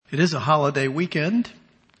It is a holiday weekend,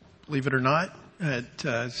 believe it or not.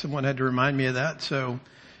 Someone had to remind me of that. So,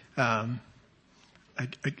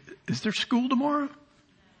 is there school tomorrow?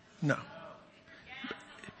 No.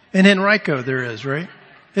 In Henrico there is, right?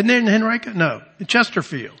 Isn't there in Henrico? No. In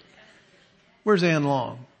Chesterfield. Where's Ann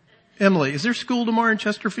Long? Emily, is there school tomorrow in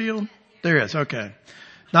Chesterfield? There is, okay.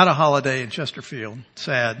 Not a holiday in Chesterfield.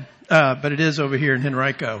 Sad. But it is over here in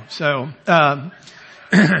Henrico. So,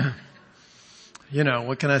 you know,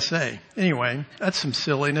 what can I say? Anyway, that's some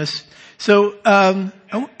silliness. So, I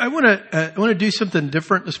want to do something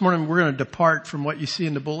different this morning. We're going to depart from what you see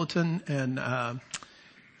in the bulletin and,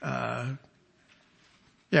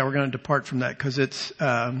 we're going to depart from that because it's,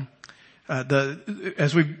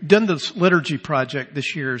 as we've done this liturgy project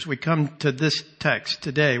this year, as we come to this text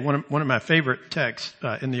today, one of my favorite texts,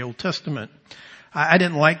 in the Old Testament, I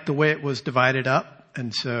didn't like the way it was divided up.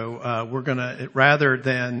 And so, we're gonna, rather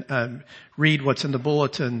than, read what's in the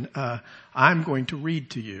bulletin, I'm going to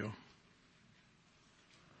read to you.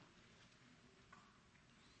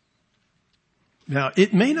 Now,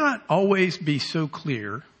 it may not always be so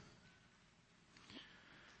clear,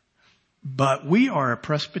 but we are a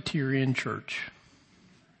Presbyterian church.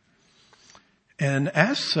 And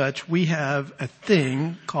as such, we have a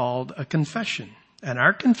thing called a confession. And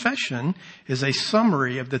our confession is a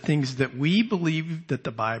summary of the things that we believe that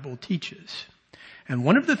the Bible teaches. And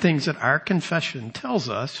one of the things that our confession tells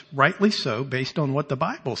us, rightly so, based on what the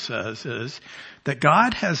Bible says, is that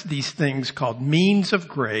God has these things called means of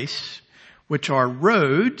grace, which are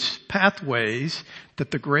roads, pathways,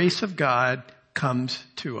 that the grace of God comes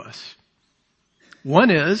to us.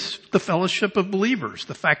 One is the fellowship of believers,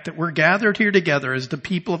 the fact that we're gathered here together as the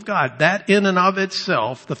people of God. That in and of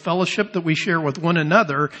itself, the fellowship that we share with one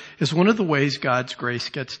another, is one of the ways God's grace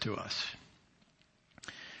gets to us.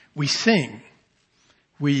 We sing.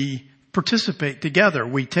 We participate together.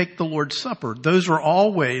 We take the Lord's Supper. Those are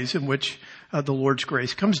all ways in which the Lord's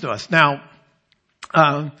grace comes to us. Now,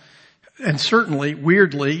 and certainly,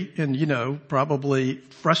 weirdly, and probably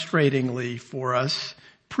frustratingly for us,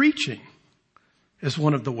 preaching is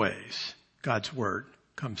one of the ways God's Word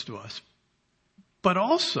comes to us. But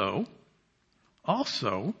also,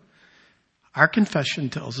 our confession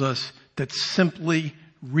tells us that simply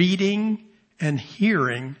reading and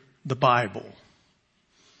hearing the Bible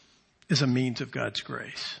is a means of God's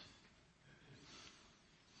grace.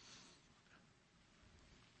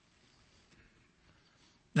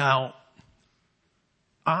 Now,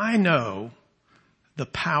 I know the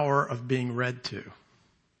power of being read to,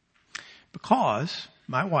 because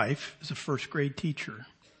my wife is a first grade teacher.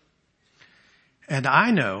 And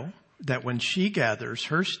I know that when she gathers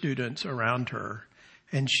her students around her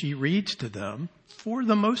and she reads to them, for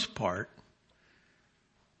the most part,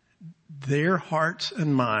 their hearts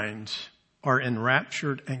and minds are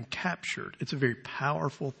enraptured and captured. It's a very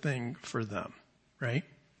powerful thing for them, right?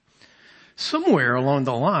 Somewhere along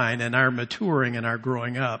the line in our maturing and our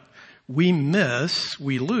growing up, we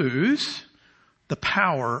lose the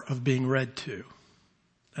power of being read to.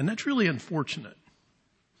 And that's really unfortunate.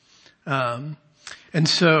 And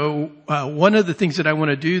so, one of the things that I want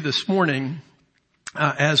to do this morning,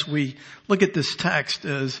 as we look at this text,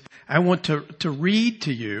 is I want to read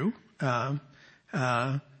to you,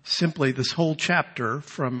 simply this whole chapter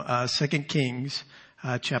from, 2 Kings,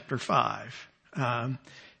 chapter 5.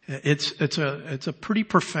 It's a pretty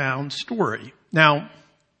profound story. Now,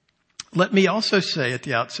 let me also say at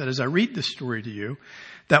the outset, as I read this story to you,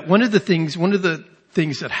 that one of the things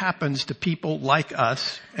that happens to people like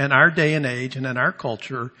us in our day and age and in our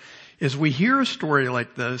culture is we hear a story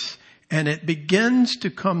like this and it begins to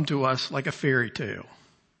come to us like a fairy tale.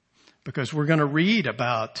 Because we're going to read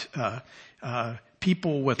about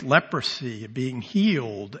people with leprosy being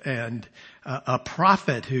healed and a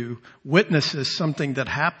prophet who witnesses something that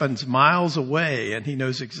happens miles away and he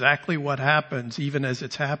knows exactly what happens even as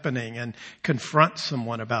it's happening and confronts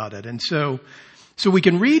someone about it. And so we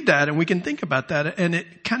can read that and we can think about that and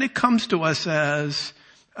it kind of comes to us as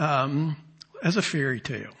a fairy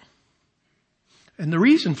tale. And the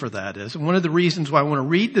reason for that is, and one of the reasons why I want to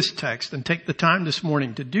read this text and take the time this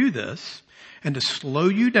morning to do this and to slow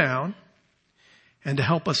you down and to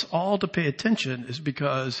help us all to pay attention, is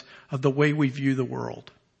because of the way we view the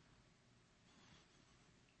world.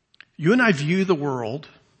 You and I view the world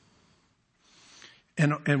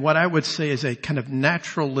in what I would say is a kind of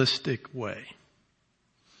naturalistic way.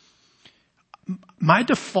 My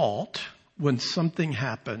default when something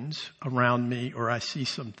happens around me or I see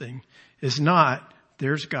something is not,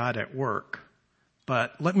 there's God at work,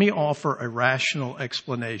 but let me offer a rational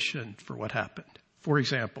explanation for what happened. For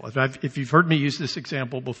example, if you've heard me use this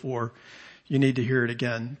example before, you need to hear it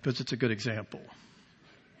again because it's a good example.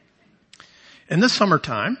 In the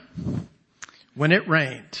summertime, when it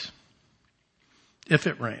rains, if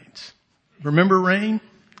it rains, remember rain?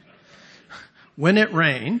 When it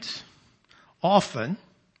rains, often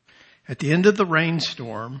at the end of the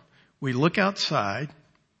rainstorm, we look outside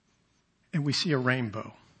and we see a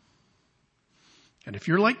rainbow. And if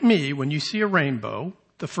you're like me, when you see a rainbow,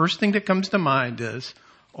 the first thing that comes to mind is,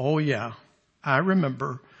 oh yeah, I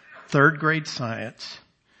remember third grade science.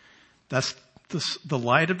 That's the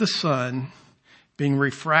light of the sun being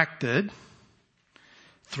refracted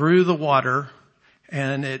through the water,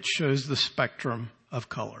 and it shows the spectrum of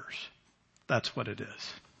colors. That's what it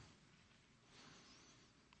is.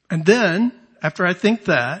 And then, after I think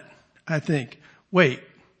that, I think, wait,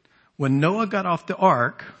 when Noah got off the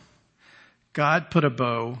ark, God put a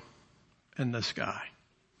bow in the sky.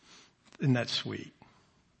 Isn't that sweet?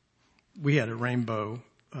 We had a rainbow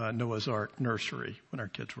Noah's Ark nursery when our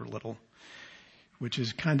kids were little, which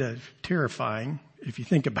is kind of terrifying if you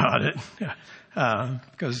think about it,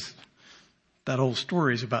 because that whole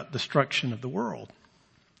story is about destruction of the world.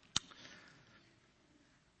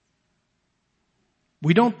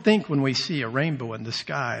 We don't think when we see a rainbow in the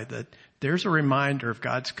sky that there's a reminder of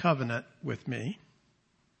God's covenant with me,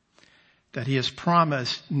 that he has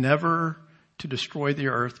promised never to destroy the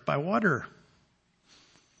earth by water.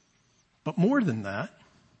 But more than that,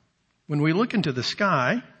 when we look into the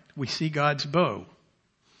sky, we see God's bow.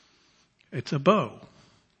 It's a bow,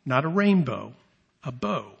 not a rainbow, a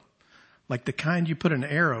bow, like the kind you put an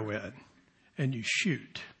arrow in and you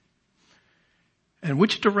shoot. And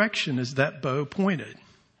which direction is that bow pointed?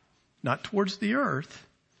 Not towards the earth,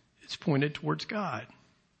 it's pointed towards God.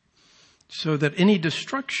 So that any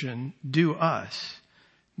destruction due us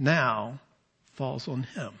now falls on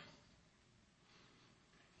him.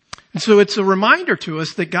 And so it's a reminder to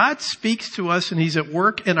us that God speaks to us and he's at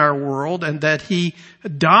work in our world and that he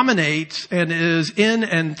dominates and is in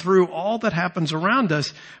and through all that happens around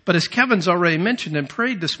us. But as Kevin's already mentioned and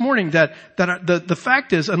prayed this morning, that the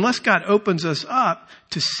fact is, unless God opens us up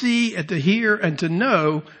to see and to hear and to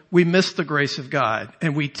know, we miss the grace of God.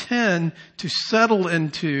 And we tend to settle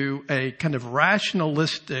into a kind of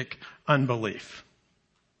rationalistic unbelief.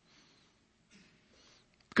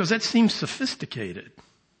 Because that seems sophisticated.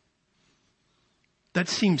 That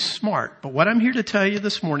seems smart. But what I'm here to tell you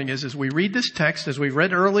this morning is, as we read this text, as we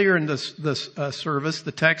read earlier in this service,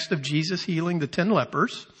 the text of Jesus healing the 10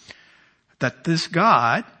 lepers, that this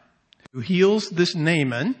God who heals this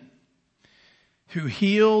Naaman, who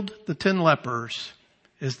healed the 10 lepers,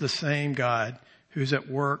 is the same God who's at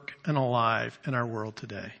work and alive in our world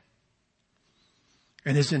today.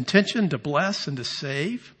 And his intention to bless and to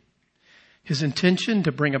save, his intention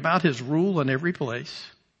to bring about his rule in every place,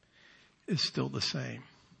 is still the same.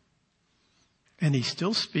 And he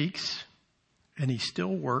still speaks, and he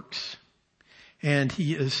still works, and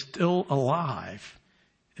he is still alive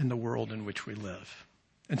in the world in which we live.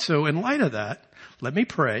 And so in light of that, let me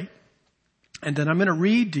pray, and then I'm going to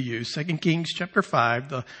read to you 2 Kings chapter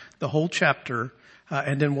 5, the whole chapter,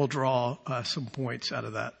 and then we'll draw some points out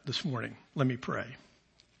of that this morning. Let me pray.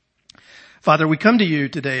 Father, we come to you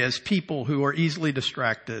today as people who are easily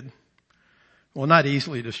distracted. Well, not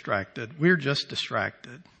easily distracted. We're just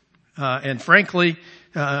distracted. And frankly,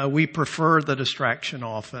 we prefer the distraction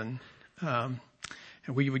often. And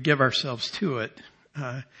we would give ourselves to it.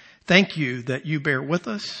 Thank you that you bear with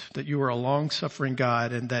us, that you are a long-suffering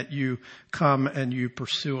God, and that you come and you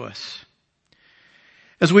pursue us.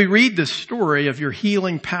 As we read this story of your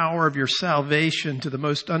healing power, of your salvation to the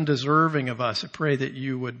most undeserving of us, I pray that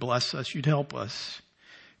you would bless us, you'd help us.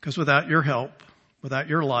 Because without your help, without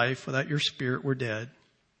your life, without your spirit, we're dead.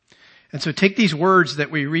 And so take these words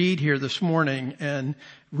that we read here this morning and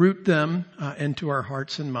root them into our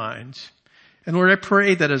hearts and minds. And Lord, I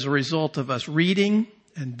pray that as a result of us reading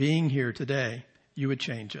and being here today, you would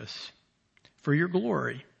change us for your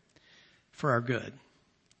glory, for our good.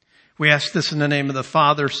 We ask this in the name of the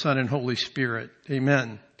Father, Son, and Holy Spirit.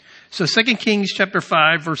 Amen. So 2 Kings chapter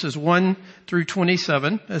 5, verses 1 through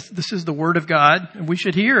 27. This is the word of God, and we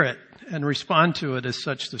should hear it and respond to it as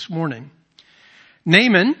such this morning.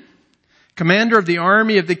 Naaman, commander of the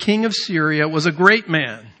army of the king of Syria, was a great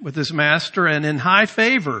man with his master and in high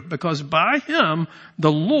favor, because by him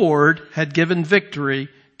the Lord had given victory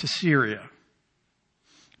to Syria.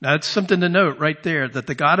 Now it's something to note right there, that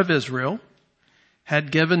the God of Israel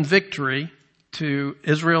had given victory to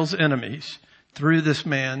Israel's enemies through this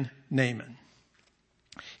man Naaman.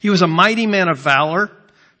 He was a mighty man of valor,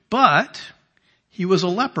 but he was a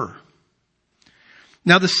leper.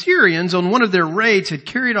 Now the Syrians on one of their raids had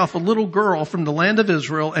carried off a little girl from the land of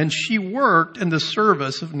Israel, and she worked in the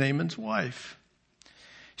service of Naaman's wife.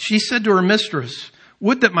 She said to her mistress,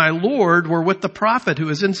 "Would that my Lord were with the prophet who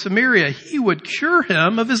is in Samaria. He would cure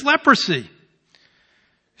him of his leprosy."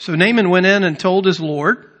 So Naaman went in and told his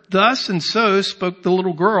Lord, "Thus and so spoke the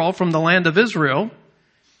little girl from the land of Israel."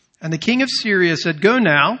 And the king of Syria said, "Go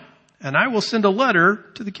now, and I will send a letter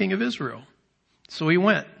to the king of Israel." So he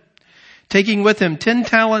went, taking with him 10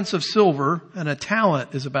 talents of silver, and a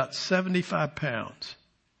talent is about 75 pounds.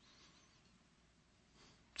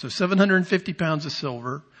 So 750 pounds of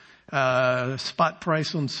silver. Spot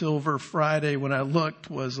price on silver Friday when I looked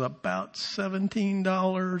was about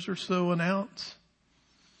 $17 or so an ounce.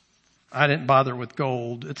 I didn't bother with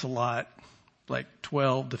gold. It's a lot, like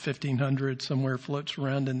 12 to 1500, somewhere floats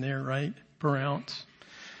around in there, right? Per ounce.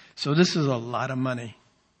 So this is a lot of money.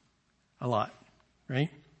 A lot, right?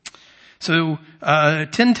 So,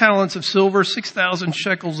 10 talents of silver, 6,000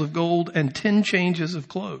 shekels of gold, and 10 changes of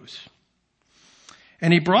clothes.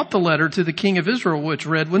 And he brought the letter to the king of Israel, which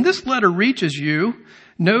read, "When this letter reaches you,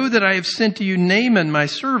 know that I have sent to you Naaman, my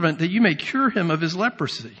servant, that you may cure him of his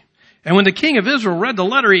leprosy." And when the king of Israel read the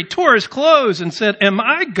letter, he tore his clothes and said, "Am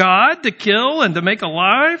I God to kill and to make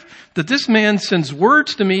alive, that this man sends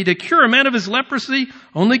words to me to cure a man of his leprosy?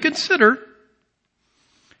 Only consider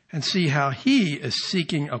and see how he is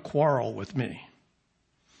seeking a quarrel with me."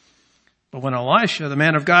 But when Elisha, the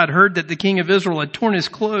man of God, heard that the king of Israel had torn his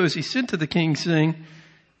clothes, he sent to the king saying,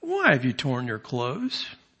 "Why have you torn your clothes?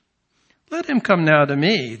 Let him come now to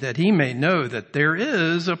me, that he may know that there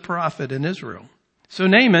is a prophet in Israel." So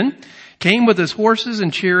Naaman came with his horses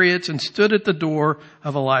and chariots and stood at the door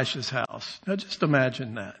of Elisha's house. Now just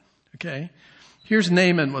imagine that, okay? Here's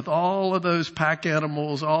Naaman with all of those pack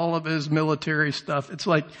animals, all of his military stuff.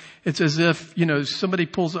 It's as if, somebody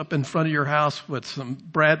pulls up in front of your house with some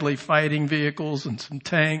Bradley fighting vehicles and some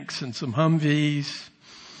tanks and some Humvees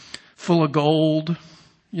full of gold.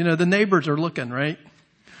 The neighbors are looking, right?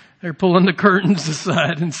 They're pulling the curtains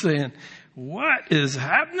aside and saying, "What is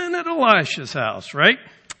happening at Elisha's house," right?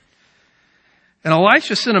 And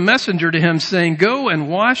Elisha sent a messenger to him saying, "Go and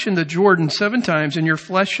wash in the Jordan 7 times, and your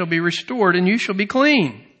flesh shall be restored, and you shall be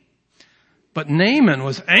clean." But Naaman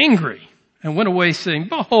was angry and went away saying,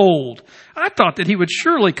 "Behold, I thought that he would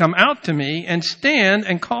surely come out to me and stand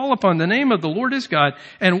and call upon the name of the Lord his God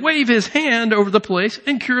and wave his hand over the place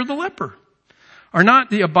and cure the leper. Are not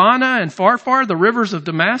the Abana and Pharpar, the rivers of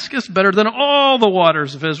Damascus, better than all the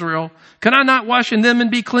waters of Israel? Can I not wash in them and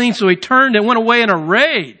be clean?" So he turned and went away in a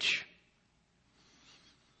rage.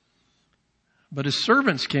 But his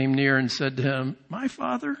servants came near and said to him, "My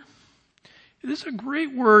father, it is a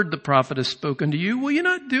great word the prophet has spoken to you. Will you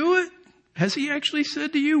not do it? Has he actually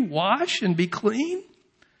said to you, 'Wash and be clean'?"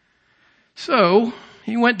 So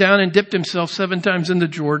he went down and dipped himself 7 times in the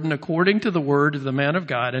Jordan according to the word of the man of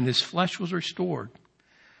God, and his flesh was restored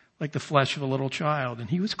like the flesh of a little child, and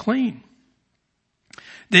he was clean.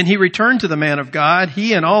 Then he returned to the man of God,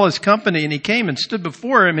 he and all his company, and he came and stood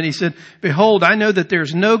before him, and he said, "Behold, I know that there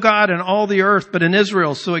is no God in all the earth but in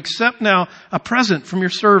Israel, so accept now a present from your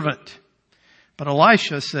servant." But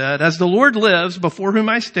Elisha said, "As the Lord lives, before whom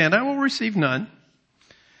I stand, I will receive none."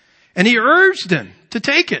 And he urged him to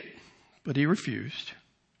take it, but he refused.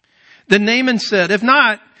 Then Naaman said, "If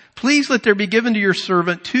not, please let there be given to your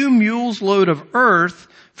servant 2 mules load of earth.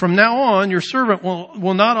 From now on, your servant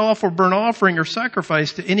will not offer burnt offering or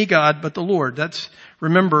sacrifice to any god but the Lord."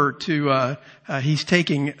 Remember, he's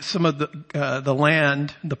taking some of the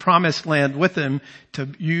land, the promised land, with him to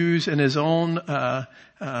use in his own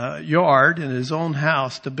yard, in his own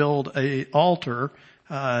house, to build a altar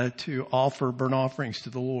to offer burnt offerings to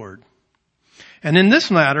the Lord. "And in this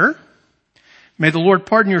matter, may the Lord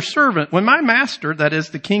pardon your servant. When my master, that is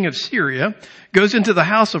the king of Syria, goes into the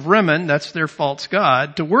house of Rimmon," that's their false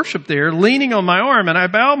god, "to worship there, leaning on my arm, and I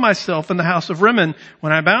bow myself in the house of Rimmon.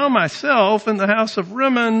 When I bow myself in the house of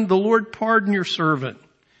Rimmon, the Lord pardon your servant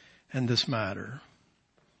in this matter."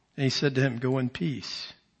 And he said to him, "Go in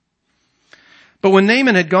peace." But when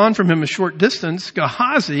Naaman had gone from him a short distance,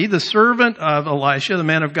 Gehazi, the servant of Elisha, the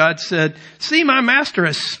man of God, said, "See, my master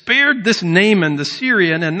has spared this Naaman the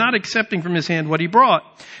Syrian, and not accepting from his hand what he brought.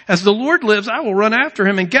 As the Lord lives, I will run after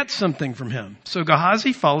him and get something from him." So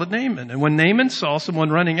Gehazi followed Naaman. And when Naaman saw someone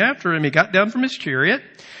running after him, he got down from his chariot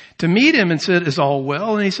to meet him and said, "Is all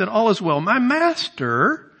well?" And he said, "All is well. My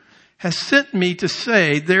master has sent me to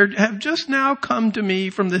say, there have just now come to me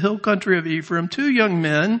from the hill country of Ephraim 2 young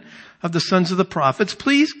men of the sons of the prophets.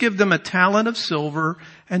 Please give them a talent of silver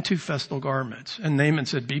and 2 festal garments." And Naaman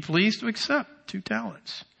said, "Be pleased to accept 2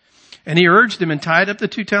 talents. And he urged him and tied up the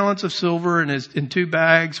 2 talents of silver in 2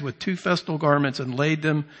 bags with 2 festal garments and laid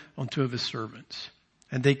them on 2 of his servants.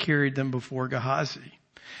 And they carried them before Gehazi.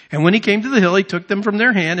 And when he came to the hill, he took them from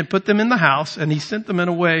their hand and put them in the house, and he sent them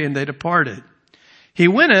away, and they departed. He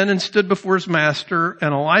went in and stood before his master,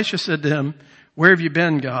 and Elisha said to him, "Where have you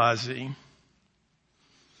been, Gehazi?"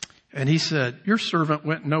 And he said, "Your servant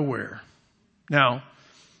went nowhere." Now,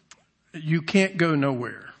 you can't go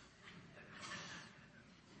nowhere.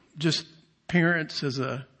 Just parents, as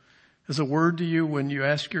a word to you, when you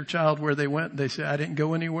ask your child where they went, they say, "I didn't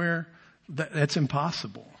go anywhere." That's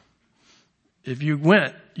impossible. If you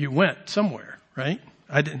went somewhere, right?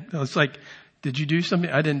 I didn't. It's like, did you do something?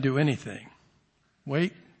 I didn't do anything.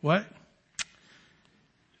 Wait, what?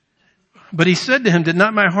 But he said to him, "Did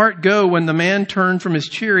not my heart go when the man turned from his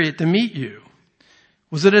chariot to meet you?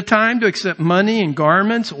 Was it a time to accept money and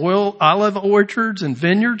garments, oil, olive orchards and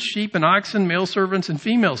vineyards, sheep and oxen, male servants and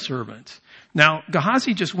female servants?" Now,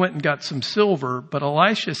 Gehazi just went and got some silver, but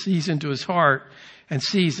Elisha sees into his heart and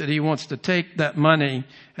sees that he wants to take that money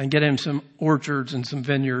and get him some orchards and some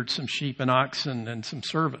vineyards, some sheep and oxen and some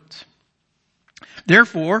servants.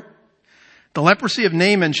 "Therefore, the leprosy of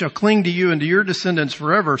Naaman shall cling to you and to your descendants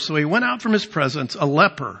forever." So he went out from his presence, a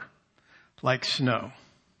leper like snow.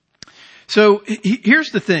 So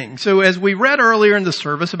here's the thing. So as we read earlier in the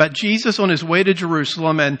service about Jesus on his way to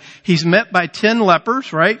Jerusalem, and he's met by 10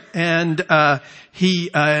 lepers, right? And they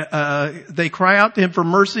cry out to him for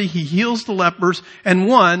mercy. He heals the lepers, and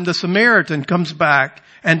one, the Samaritan, comes back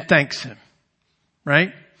and thanks him,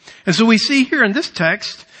 right? And so we see here in this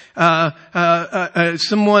text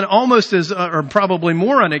someone almost as, or probably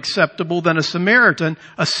more unacceptable than a Samaritan,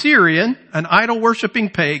 a Syrian, an idol-worshipping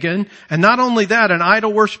pagan, and not only that, an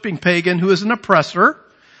idol-worshipping pagan who is an oppressor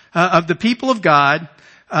of the people of God,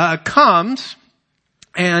 comes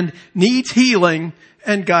and needs healing,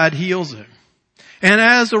 and God heals him. And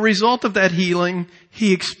as a result of that healing,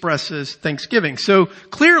 he expresses thanksgiving. So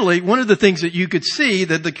clearly, one of the things that you could see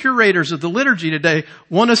that the curators of the liturgy today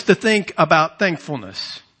want us to think about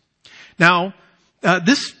thankfulness. Now,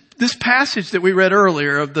 this passage that we read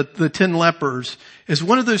earlier of the 10 lepers is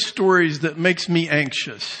one of those stories that makes me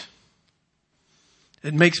anxious.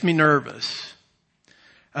 It makes me nervous.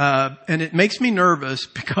 And it makes me nervous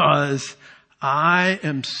because I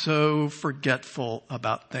am so forgetful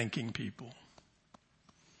about thanking people.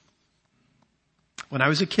 When I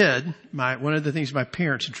was a kid, one of the things my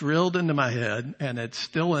parents drilled into my head, and it's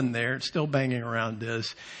still in there, it's still banging around,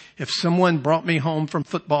 is if someone brought me home from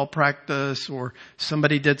football practice or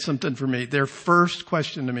somebody did something for me, their first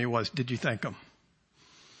question to me was, "Did you thank them?"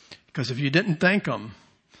 Because if you didn't thank them,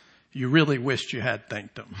 you really wished you had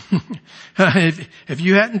thanked them. If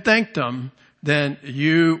you hadn't thanked them, then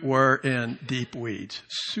you were in deep weeds,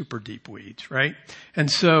 super deep weeds, right?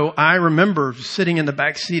 And so I remember sitting in the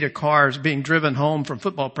back seat of cars being driven home from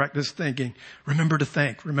football practice thinking, remember to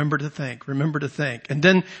thank, remember to thank, remember to thank. And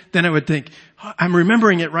then I would think, I'm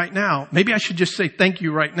remembering it right now. Maybe I should just say thank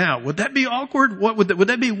you right now. Would that be awkward? Would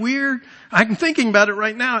that be weird? I'm thinking about it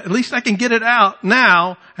right now. At least I can get it out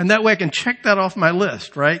now, and that way I can check that off my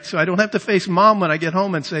list, right? So I don't have to face mom when I get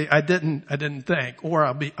home and say I didn't thank, or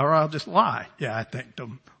I'll just lie. Yeah, I thanked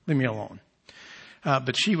them. Leave me alone.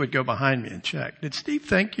 But she would go behind me and check. Did Steve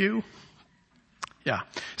thank you? Yeah.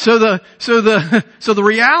 So the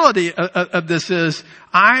reality of this is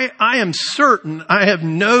I am certain, I have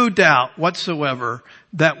no doubt whatsoever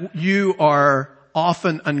that you are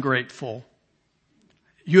often ungrateful.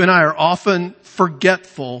 You and I are often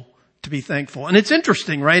forgetful to be thankful. And it's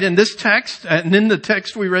interesting, right? In this text, and in the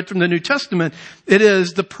text we read from the New Testament, it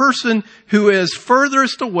is the person who is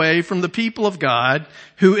furthest away from the people of God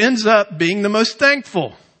who ends up being the most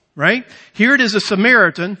thankful, right? Here it is a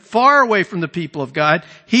Samaritan, far away from the people of God.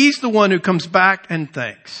 He's the one who comes back and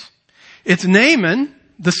thanks. It's Naaman,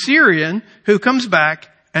 the Syrian, who comes back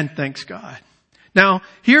and thanks God. Now,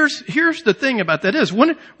 here's the thing about that is,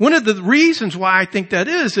 one of the reasons why I think that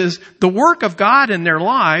is the work of God in their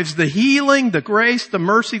lives, the healing, the grace, the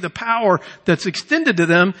mercy, the power that's extended to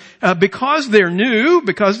them, because they're new,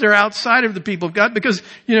 because they're outside of the people of God, because,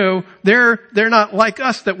 they're not like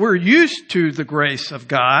us that we're used to the grace of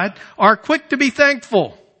God, are quick to be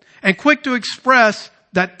thankful and quick to express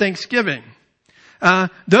that thanksgiving.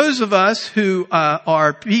 Those of us who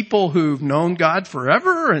are people who've known God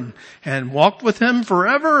forever and walked with Him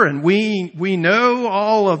forever, and we know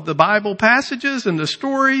all of the Bible passages and the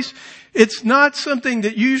stories, it's not something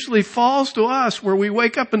that usually falls to us where we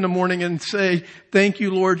wake up in the morning and say, "Thank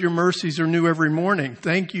you, Lord, your mercies are new every morning.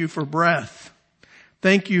 Thank you for breath.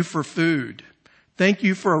 Thank you for food. Thank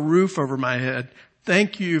you for a roof over my head.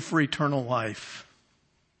 Thank you for eternal life."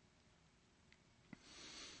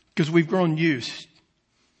 Because we've grown used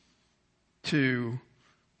to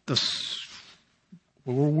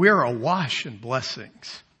we're awash in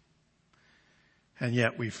blessings. And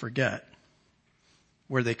yet we forget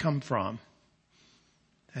where they come from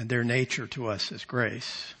and their nature to us is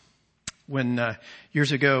grace. When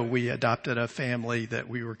years ago we adopted a family that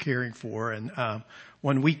we were caring for, and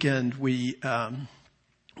one weekend we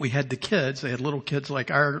had the kids. They had little kids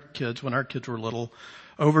like our kids when our kids were little,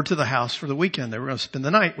 over to the house for the weekend. They were going to spend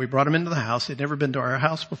the night. We brought them into the house. They'd never been to our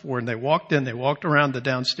house before, and they walked in. They walked around the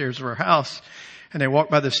downstairs of our house, and they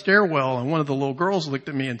walked by the stairwell, and one of the little girls looked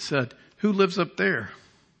at me and said, "Who lives up there?"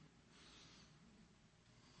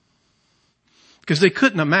 Because they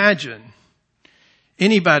couldn't imagine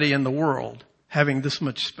anybody in the world having this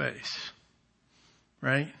much space,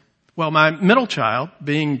 right? Well, my middle child,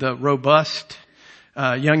 being the robust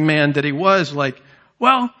young man that he was, like,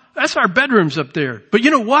 well, that's our bedrooms up there. But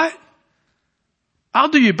you know what? I'll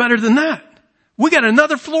do you better than that. We got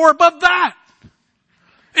another floor above that.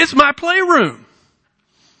 It's my playroom.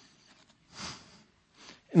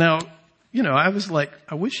 Now, I was like,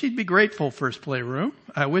 I wish he'd be grateful for his playroom.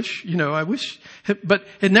 I wish, but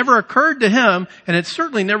it never occurred to him, and it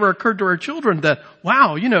certainly never occurred to our children that,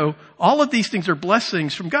 wow, all of these things are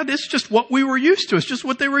blessings from God. It's just what we were used to. It's just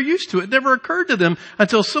what they were used to. It never occurred to them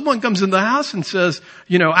until someone comes in the house and says,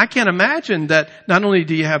 I can't imagine that not only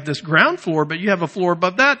do you have this ground floor, but you have a floor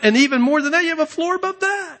above that, and even more than that, you have a floor above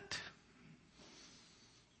that.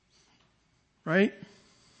 Right?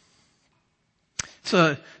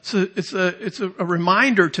 It's a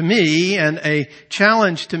reminder to me and a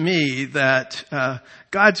challenge to me that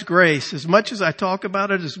God's grace, as much as I talk about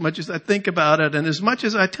it, as much as I think about it, and as much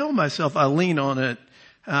as I tell myself I lean on it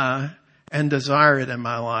and desire it in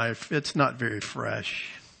my life, it's not very fresh.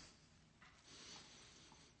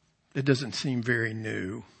 It doesn't seem very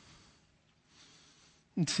new.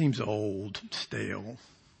 It seems old, stale,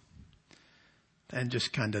 and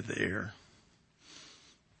just kind of there.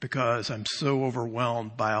 Because I'm so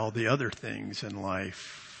overwhelmed by all the other things in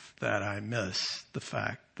life that I miss the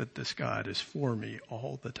fact that this God is for me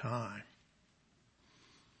all the time.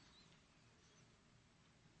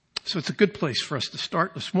 So it's a good place for us to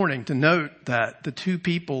start this morning to note that the two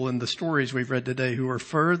people in the stories we've read today who are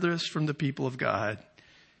furthest from the people of God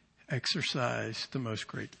exercise the most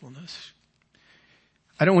gratefulness.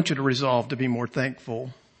 I don't want you to resolve to be more thankful,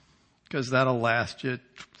 because that'll last you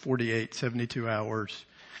 48, 72 hours.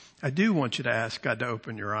 I do want you to ask God to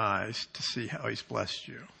open your eyes to see how He's blessed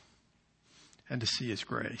you, and to see His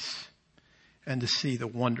grace, and to see the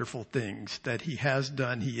wonderful things that He has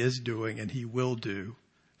done, He is doing, and He will do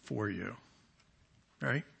for you.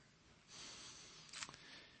 Right?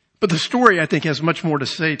 But the story, I think, has much more to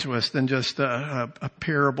say to us than just a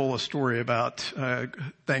parable, a story about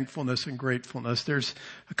thankfulness and gratefulness. There's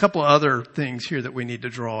a couple of other things here that we need to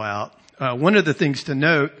draw out. One of the things to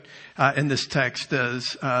note in this text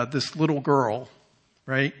is this little girl,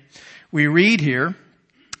 right? We read here,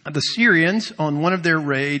 the Syrians, on one of their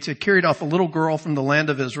raids, had carried off a little girl from the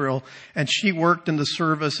land of Israel, and she worked in the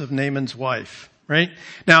service of Naaman's wife. Right?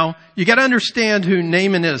 Now, you got to understand who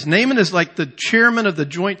Naaman is. Naaman is like the chairman of the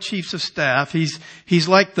Joint Chiefs of Staff. He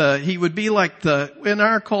would be like in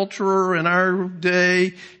our culture, in our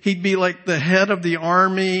day, he'd be like the head of the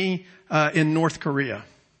army in North Korea,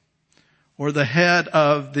 or the head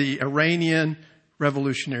of the Iranian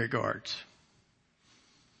Revolutionary Guards.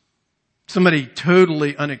 Somebody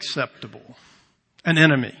totally unacceptable. An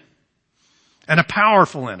enemy. And a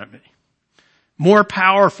powerful enemy. More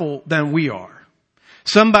powerful than we are.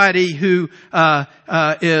 Somebody who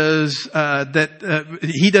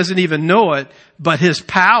he doesn't even know it, but his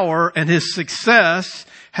power and his success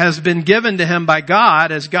has been given to him by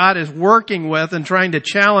God as God is working with and trying to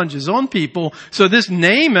challenge His own people. So this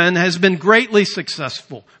Naaman has been greatly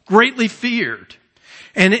successful, greatly feared.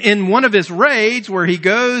 And in one of his raids where he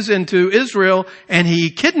goes into Israel and he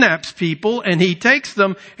kidnaps people and he takes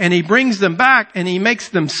them and he brings them back and he makes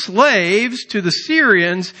them slaves to the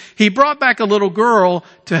Syrians, he brought back a little girl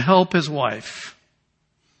to help his wife.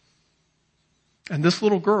 And this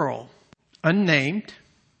little girl, unnamed,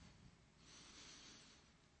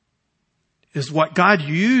 is what God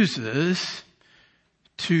uses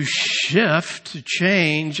to shift, to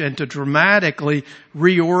change, and to dramatically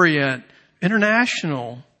reorient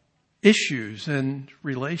international issues and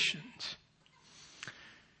relations.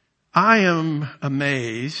 I am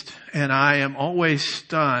amazed and I am always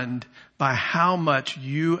stunned by how much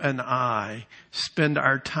you and I spend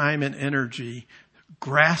our time and energy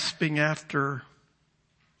grasping after,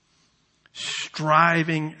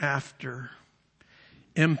 striving after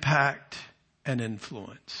impact and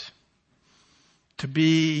influence. to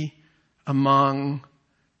be among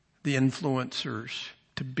the influencers,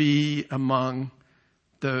 to be among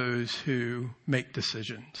those who make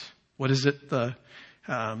decisions. What is it?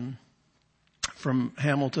 From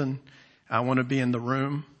Hamilton, I want to be in the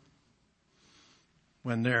room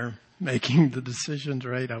when they're making the decisions,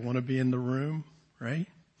 right? I want to be in the room, right?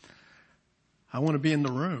 I want to be in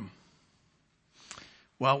the room.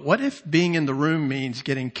 Well, what if being in the room means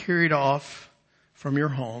getting carried off from your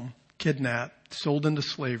home, kidnapped, sold into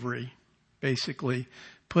slavery, basically,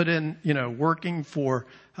 put in, working for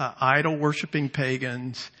idol worshiping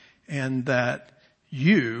pagans, and that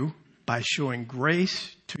you, by showing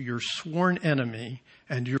grace to your sworn enemy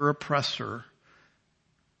and your oppressor,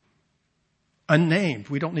 unnamed,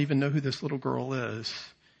 we don't even know who this little girl is,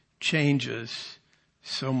 changes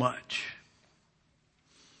so much.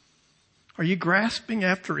 Are you grasping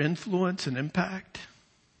after influence and impact?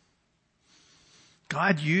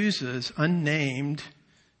 God uses unnamed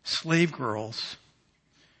slave girls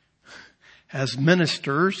as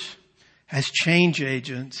ministers, as change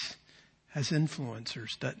agents, as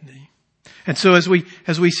influencers, doesn't he? And so as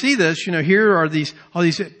we see this, here are all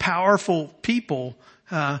these powerful people,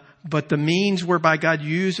 but the means whereby God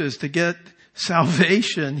uses to get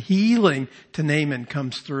salvation, healing to Naaman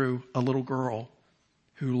comes through a little girl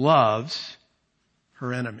who loves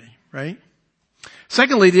her enemy, right?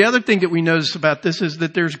 Secondly, the other thing that we notice about this is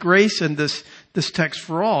that there's grace in this text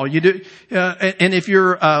for all. And if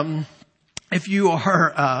you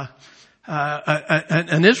are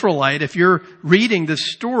an Israelite, if you're reading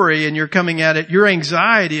this story and you're coming at it, your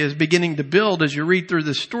anxiety is beginning to build as you read through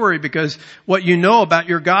this story, because what you know about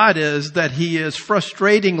your God is that He is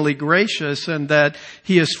frustratingly gracious and that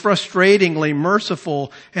He is frustratingly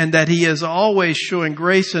merciful and that He is always showing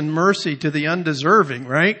grace and mercy to the undeserving,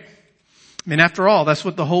 right? I mean, after all, that's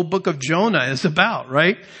what the whole book of Jonah is about,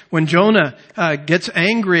 right? When Jonah gets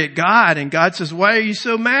angry at God and God says, "Why are you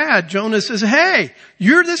so mad?" Jonah says, "Hey,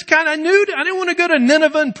 you're this kind of nude. I didn't want to go to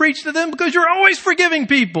Nineveh and preach to them because you're always forgiving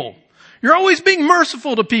people. You're always being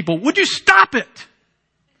merciful to people. Would you stop it?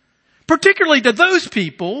 Particularly to those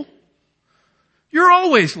people. You're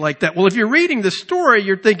always like that." Well, if you're reading the story,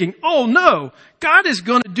 you're thinking, oh no, God is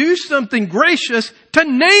going to do something gracious to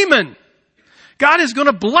Naaman. God is going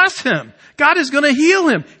to bless him. God is going to heal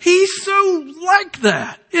him. He's so like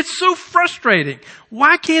that. It's so frustrating.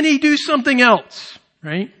 Why can't He do something else?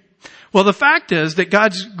 Right? Well, the fact is that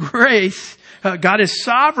God's grace, God is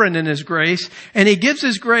sovereign in His grace, and He gives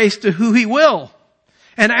His grace to who He will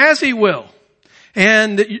and as He will.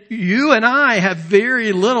 And you and I have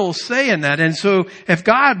very little say in that. And so if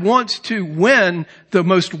God wants to win the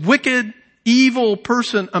most wicked, evil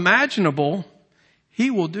person imaginable, He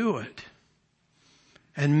will do it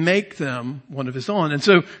and make them one of His own. And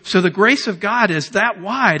so the grace of God is that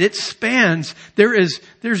wide. It spans.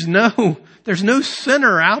 There's no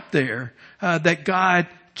sinner out there that God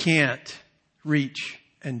can't reach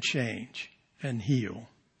and change and heal.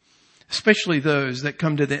 Especially those that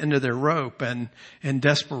come to the end of their rope and in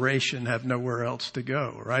desperation have nowhere else to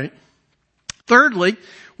go, right? Thirdly,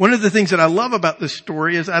 one of the things that I love about this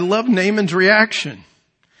story is I love Naaman's reaction.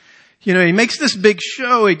 He makes this big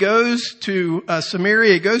show. He goes to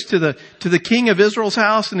Samaria. He goes to the king of Israel's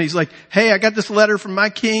house, and he's like, "Hey, I got this letter from my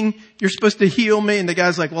king. You're supposed to heal me." And the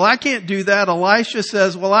guy's like, "Well, I can't do that." Elisha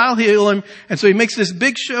says, "Well, I'll heal him." And so he makes this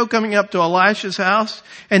big show coming up to Elisha's house,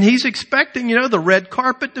 and he's expecting, the red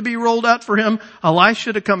carpet to be rolled out for him.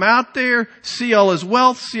 Elisha to come out there, see all his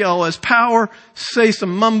wealth, see all his power, say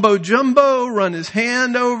some mumbo jumbo, run his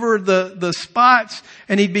hand over the spots,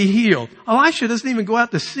 and he'd be healed. Elisha doesn't even go out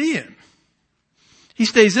to see him. He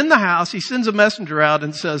stays in the house. He sends a messenger out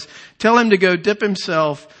and says, "Tell him to go dip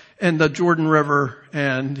himself in the Jordan River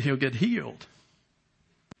and he'll get healed."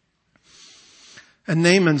 And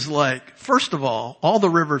Naaman's like, first of all the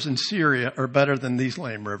rivers in Syria are better than these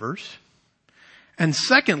lame rivers. And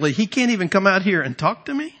secondly, he can't even come out here and talk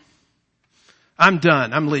to me. I'm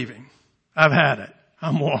done. I'm leaving. I've had it.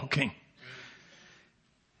 I'm walking.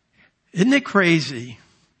 Isn't it crazy?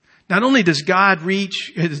 Not only does God's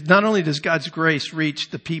grace reach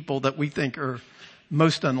the people that we think are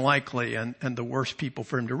most unlikely and the worst people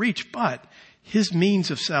for Him to reach, but His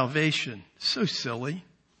means of salvation, so silly.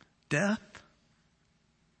 Death,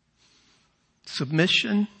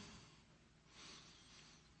 submission,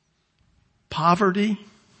 poverty,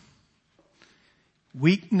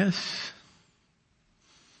 weakness.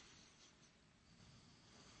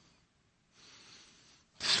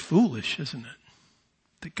 It's foolish, isn't it?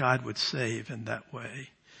 That God would save in that way.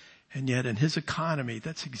 And yet in His economy,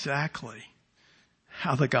 that's exactly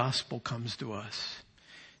how the gospel comes to us.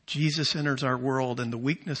 Jesus enters our world in the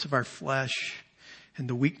weakness of our flesh. in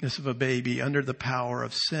the weakness of a baby under the power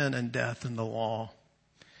of sin and death and the law.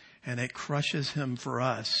 And it crushes him for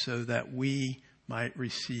us so that we might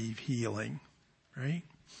receive healing, right?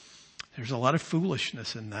 There's a lot of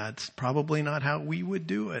foolishness in that. It's probably not how we would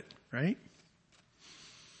do it, right?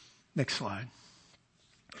 Next slide.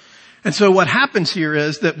 And so what happens here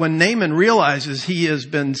is that when Naaman realizes he has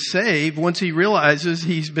been saved, once he realizes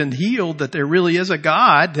he's been healed, that there really is a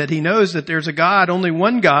God, that he knows that there's a God, only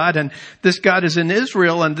one God, and this God is in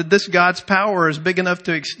Israel, and that this God's power is big enough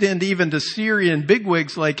to extend even to Syrian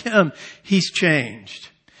bigwigs like him, he's changed.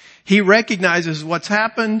 He recognizes what's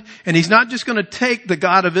happened, and he's not just going to take the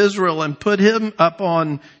God of Israel and put him up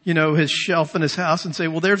on, his shelf in his house and say,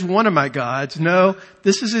 well, there's one of my gods. No,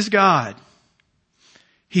 this is his God.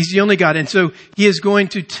 He's the only God. And so he is going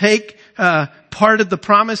to take part of the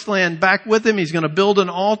promised land back with him. He's going to build an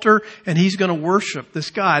altar and he's going to worship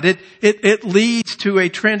this God. It leads to a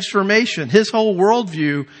transformation. His whole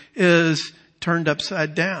worldview is turned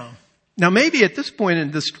upside down. Now maybe at this point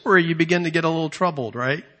in the story you begin to get a little troubled,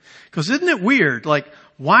 right? Because isn't it weird? Like,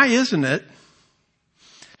 why isn't it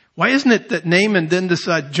that Naaman then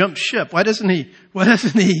decides to jump ship? Why doesn't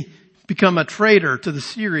he become a traitor to the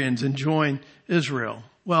Syrians and join Israel?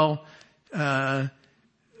 Well,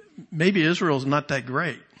 maybe Israel's not that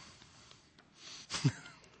great.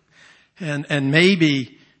 and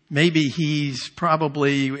maybe he's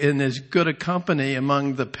probably in as good a company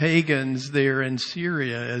among the pagans there in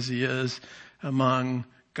Syria as he is among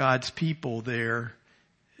God's people there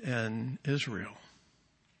in Israel.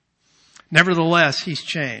 Nevertheless, he's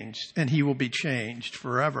changed, and he will be changed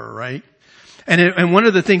forever, right? And one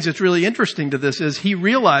of the things that's really interesting to this is he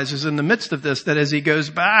realizes in the midst of this that as he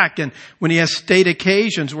goes back and when he has state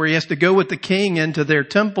occasions where he has to go with the king into their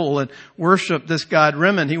temple and worship this god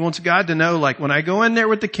Rimmon, he wants God to know, like, when I go in there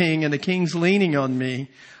with the king and the king's leaning on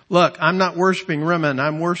me, look, I'm not worshiping Rimmon,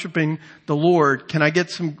 I'm worshiping the Lord. Can I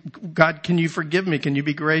get God, can you forgive me? Can you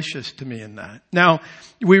be gracious to me in that? Now,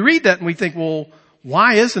 we read that and we think, well,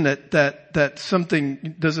 why isn't it that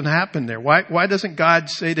something doesn't happen there? Why doesn't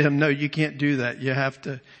God say to him, no, you can't do that. You have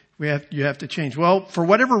to change. Well, for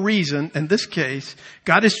whatever reason, in this case,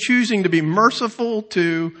 God is choosing to be merciful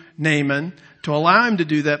to Naaman, to allow him to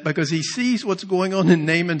do that because he sees what's going on in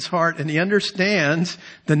Naaman's heart and he understands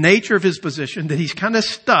the nature of his position, that he's kind of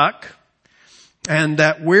stuck and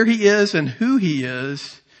that where he is and who he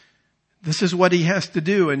is, this is what he has to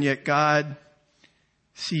do. And yet God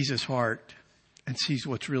sees his heart and sees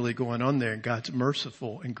what's really going on there, and God's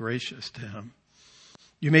merciful and gracious to him.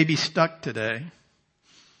 You may be stuck today,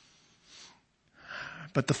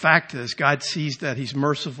 but the fact is God sees that he's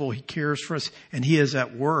merciful, he cares for us, and he is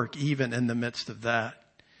at work even in the midst of that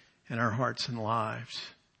in our hearts and lives.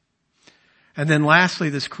 And then lastly,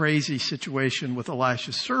 this crazy situation with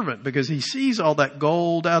Elisha's servant, because he sees all that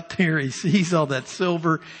gold out there, he sees all that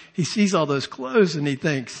silver, he sees all those clothes, and he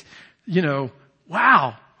thinks,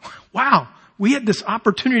 wow, we had this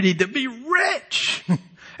opportunity to be rich.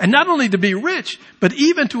 And not only to be rich, but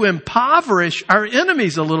even to impoverish our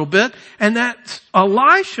enemies a little bit. And that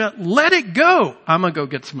Elisha let it go. I'm going to go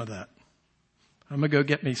get some of that. I'm going to go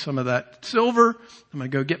get me some of that silver. I'm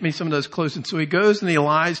going to go get me some of those clothes. And so he goes and he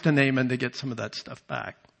lies to Naaman to get some of that stuff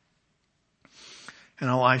back. And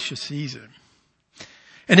Elisha sees him.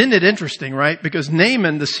 And isn't it interesting, right? Because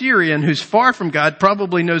Naaman, the Syrian, who's far from God,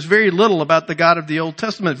 probably knows very little about the God of the Old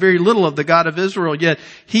Testament, very little of the God of Israel, yet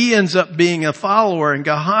he ends up being a follower, and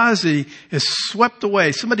Gehazi is swept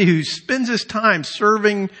away. Somebody who spends his time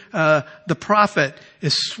serving the prophet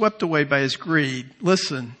is swept away by his greed.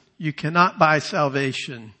 Listen, you cannot buy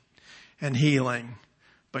salvation and healing,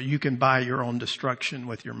 but you can buy your own destruction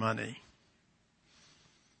with your money.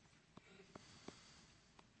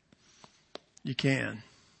 You can.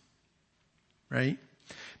 Right?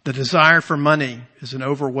 The desire for money is an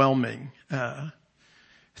overwhelming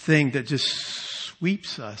thing that just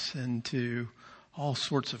sweeps us into all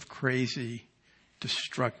sorts of crazy,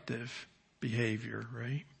 destructive behavior,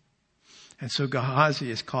 right? And so Gehazi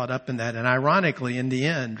is caught up in that. And ironically, in the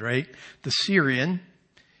end, right, the Syrian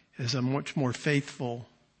is a much more faithful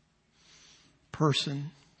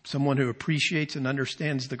person, someone who appreciates and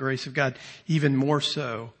understands the grace of God, even more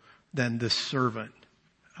so than this servant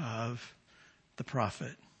of the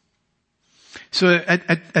prophet. So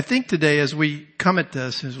I think today, as we come at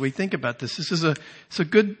this, as we think about this, it's a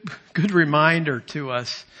good reminder to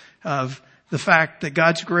us of the fact that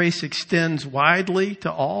God's grace extends widely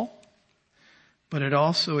to all, but it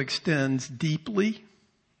also extends deeply.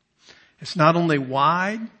 It's not only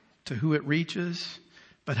wide to who it reaches,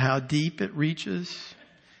 but how deep it reaches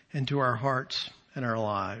into our hearts and our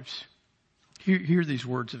lives. Hear these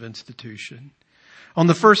words of institution. On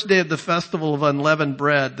the first day of the festival of unleavened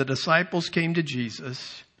bread, the disciples came to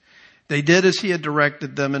Jesus. They did as he had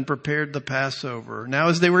directed them and prepared the Passover. Now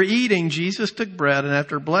as they were eating, Jesus took bread and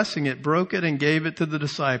after blessing it, broke it and gave it to the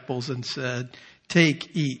disciples and said,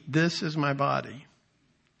 "Take, eat, this is my body."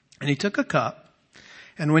 And he took a cup,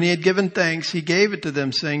 and when he had given thanks, he gave it to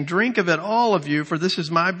them, saying, "Drink of it, all of you, for this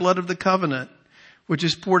is my blood of the covenant, which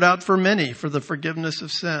is poured out for many for the forgiveness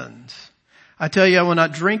of sins. I tell you, I will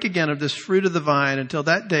not drink again of this fruit of the vine until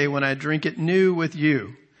that day when I drink it new with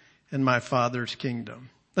you in my Father's kingdom."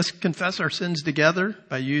 Let's confess our sins together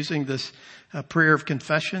by using this prayer of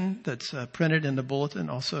confession that's printed in the bulletin,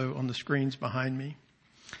 also on the screens behind me.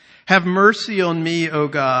 Have mercy on me, O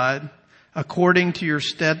God, according to your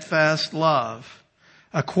steadfast love.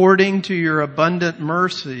 According to your abundant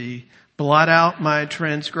mercy, blot out my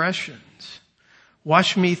transgressions.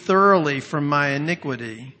 Wash me thoroughly from my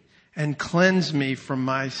iniquity and cleanse me from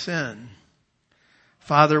my sin.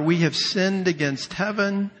 Father, we have sinned against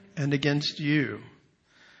heaven and against you.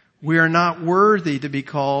 We are not worthy to be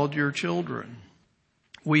called your children.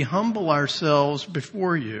 We humble ourselves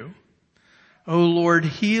before you. O Lord,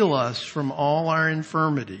 heal us from all our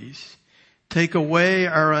infirmities. Take away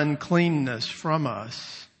our uncleanness from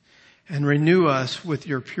us and renew us with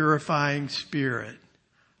your purifying spirit.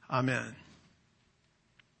 Amen.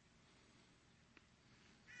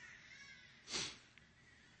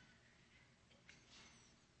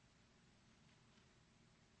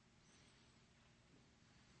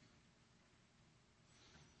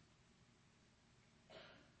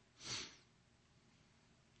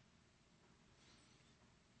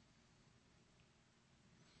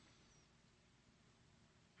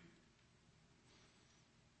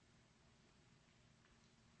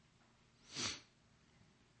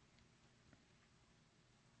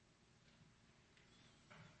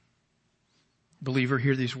 Believer,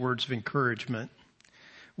 hear these words of encouragement.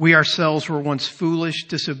 We ourselves were once foolish,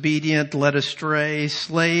 disobedient, led astray,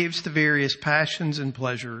 slaves to various passions and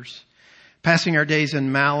pleasures, passing our days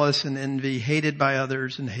in malice and envy, hated by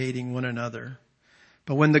others and hating one another.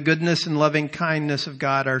 But when the goodness and loving kindness of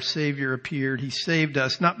God our Savior appeared, he saved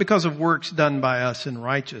us, not because of works done by us in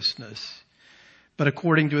righteousness, but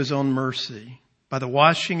according to his own mercy, by the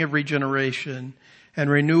washing of regeneration and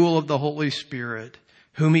renewal of the Holy Spirit,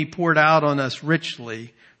 whom he poured out on us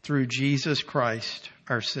richly through Jesus Christ,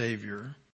 our Savior.